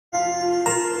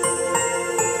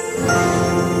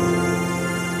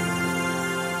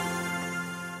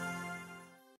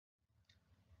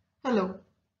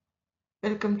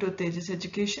Welcome to Tejas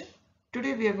Education.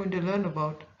 Today we are going to learn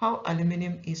about how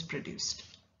aluminium is produced.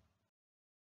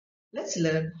 Let's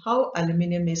learn how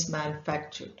aluminium is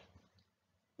manufactured.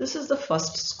 This is the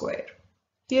first square.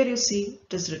 Here you see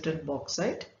it is written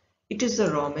bauxite. It is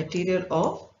the raw material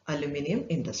of aluminium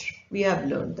industry. We have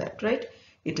learned that, right?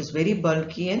 It is very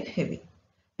bulky and heavy.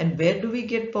 And where do we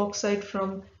get bauxite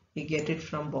from? We get it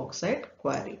from bauxite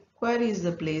quarry. Quarry is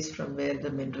the place from where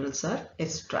the minerals are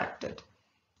extracted.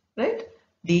 Right?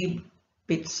 Deep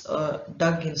pits are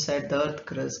dug inside the earth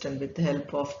crust, and with the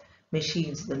help of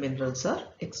machines the minerals are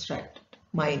extracted,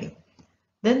 mining.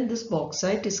 Then this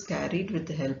bauxite is carried with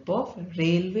the help of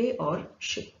railway or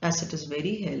ship, as it is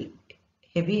very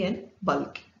heavy and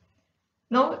bulky.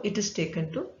 Now it is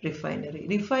taken to refinery.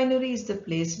 Refinery is the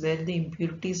place where the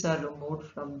impurities are removed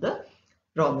from the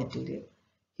raw material.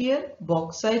 Here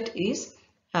bauxite is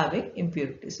having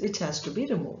impurities which has to be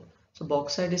removed. So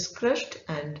bauxite is crushed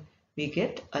and we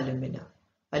get alumina.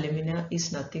 Alumina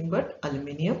is nothing but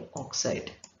aluminium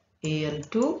oxide,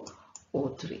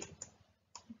 Al2O3.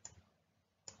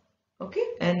 Okay,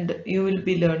 and you will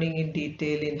be learning in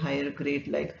detail in higher grade,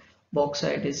 like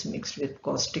bauxite is mixed with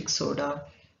caustic soda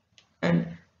and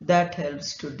that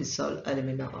helps to dissolve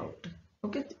alumina out.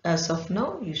 Okay, as of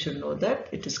now you should know that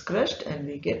it is crushed and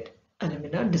we get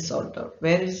alumina dissolved out.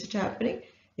 Where is it happening?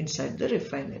 Inside the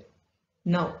refinery.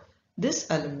 Now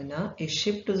this alumina is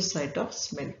shipped to the site of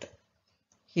smelter.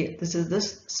 Here, this is the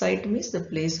site, means the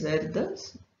place where the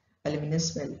aluminium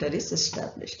smelter is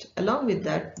established. Along with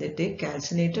that, they take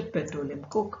calcinated petroleum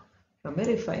coke from a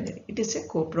refinery. It is a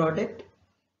co-product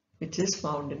which is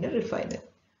found in a refinery.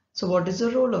 So what is the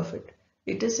role of it?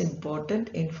 It is important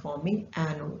in forming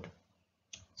anode.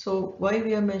 So why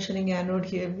we are mentioning anode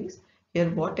here means, here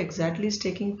what exactly is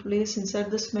taking place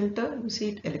inside the smelter? You see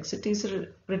it, electricity is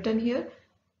written here.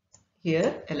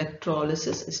 Here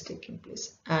electrolysis is taking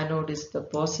place. Anode is the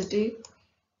positive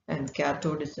and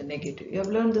cathode is the negative. You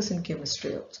have learned this in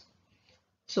chemistry also.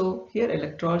 So here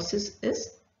electrolysis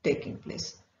is taking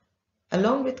place.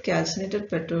 Along with calcinated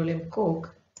petroleum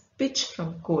coke, pitch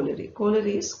from colliery.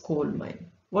 Colliery is coal mine.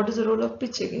 What is the role of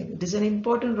pitch again? It is an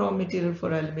important raw material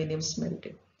for aluminium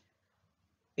smelting.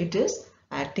 It is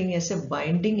acting as a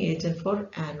binding agent for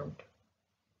anode.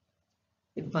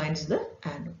 It binds the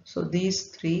anode. So these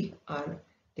three are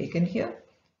taken here.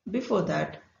 Before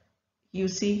that, you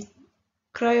see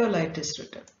cryolite is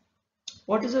written.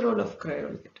 What is the role of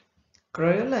cryolite?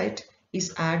 Cryolite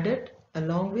is added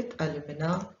along with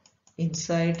alumina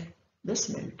inside the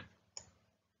smelter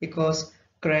because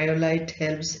cryolite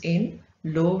helps in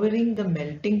lowering the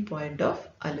melting point of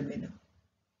alumina.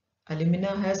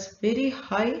 Alumina has very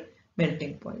high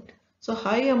melting point. So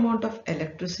high amount of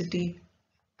electricity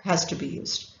has to be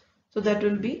used. So that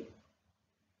will be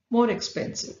more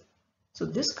expensive. So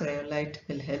this cryolite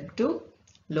will help to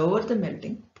lower the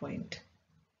melting point.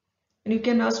 And you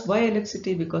can ask why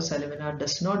electricity? Because alumina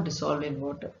does not dissolve in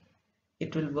water.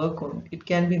 It will work on, it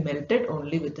can be melted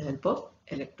only with the help of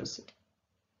electricity.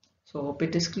 So hope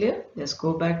it is clear. Let's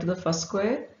go back to the first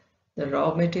square. The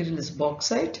raw material is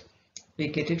bauxite. We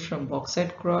get it from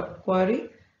bauxite quarry.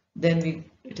 Then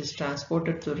it is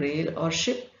transported to rail or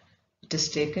ship. It is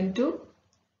taken to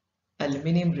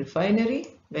aluminium refinery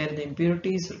where the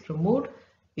impurity is removed.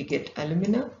 We get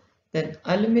alumina. Then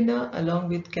alumina along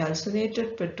with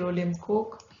calcinated petroleum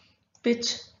coke,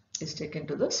 pitch is taken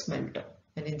to the smelter.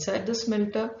 And inside the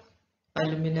smelter,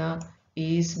 alumina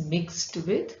is mixed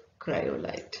with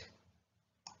cryolite.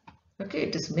 Okay,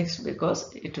 it is mixed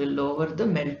because it will lower the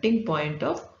melting point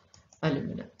of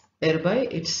alumina. Thereby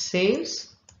it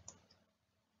saves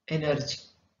energy.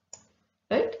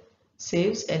 Right?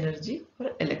 Saves energy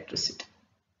for electricity.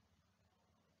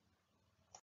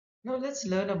 Now let's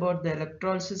learn about the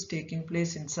electrolysis taking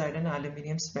place inside an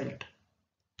aluminium smelter.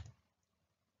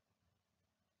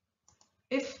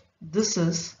 If this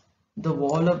is the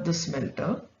wall of the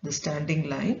smelter, the standing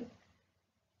line,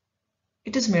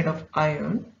 it is made of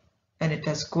iron and it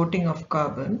has coating of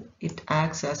carbon. It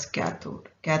acts as cathode.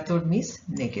 Cathode means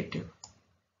negative.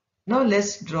 Now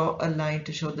let's draw a line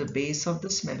to show the base of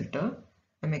the smelter.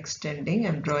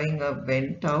 I'm drawing a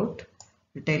vent out.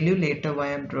 I'll tell you later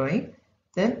why I'm drawing.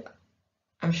 Then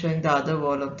I'm showing the other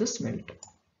wall of the smelter.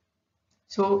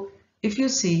 So if you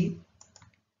see,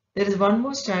 there is one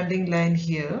more standing line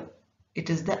here.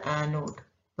 It is the anode,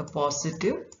 the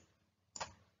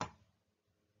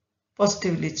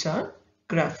positively charged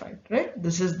graphite, right?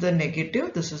 This is the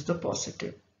negative, this is the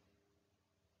positive.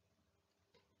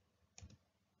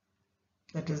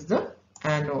 That is the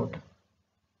anode.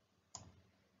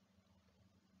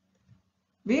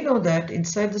 We know that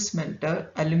inside the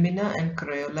smelter, alumina and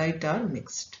cryolite are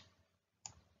mixed.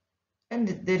 and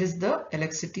there is the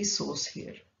electricity source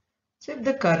here. So if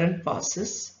the current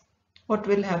passes, what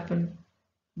will happen?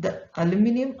 The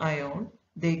aluminium ion,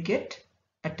 they get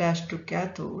attached to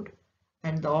cathode,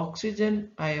 and the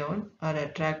oxygen ion are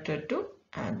attracted to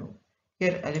anode.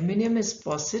 Here aluminium is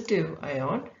positive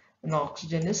ion and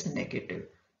oxygen is negative.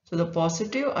 So the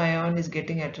positive ion is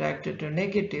getting attracted to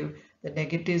negative, the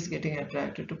negative is getting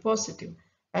attracted to positive,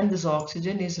 and this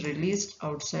oxygen is released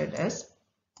outside as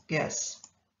gas.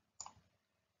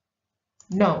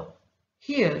 Now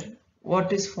here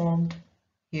what is formed?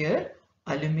 Here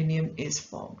aluminium is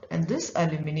formed, and this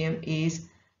aluminium is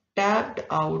tapped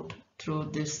out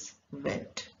through this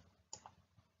vent.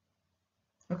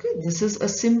 Okay, this is a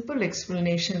simple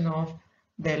explanation of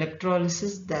the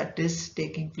electrolysis that is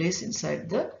taking place inside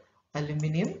the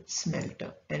aluminium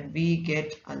smelter, and we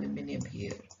get aluminium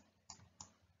here.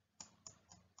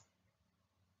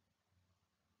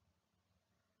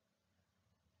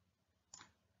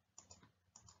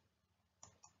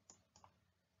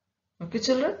 Okay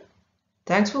children,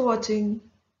 thanks for watching.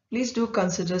 Please do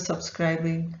consider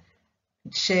subscribing,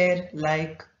 share,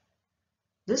 like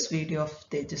this video of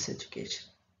Tejus Education.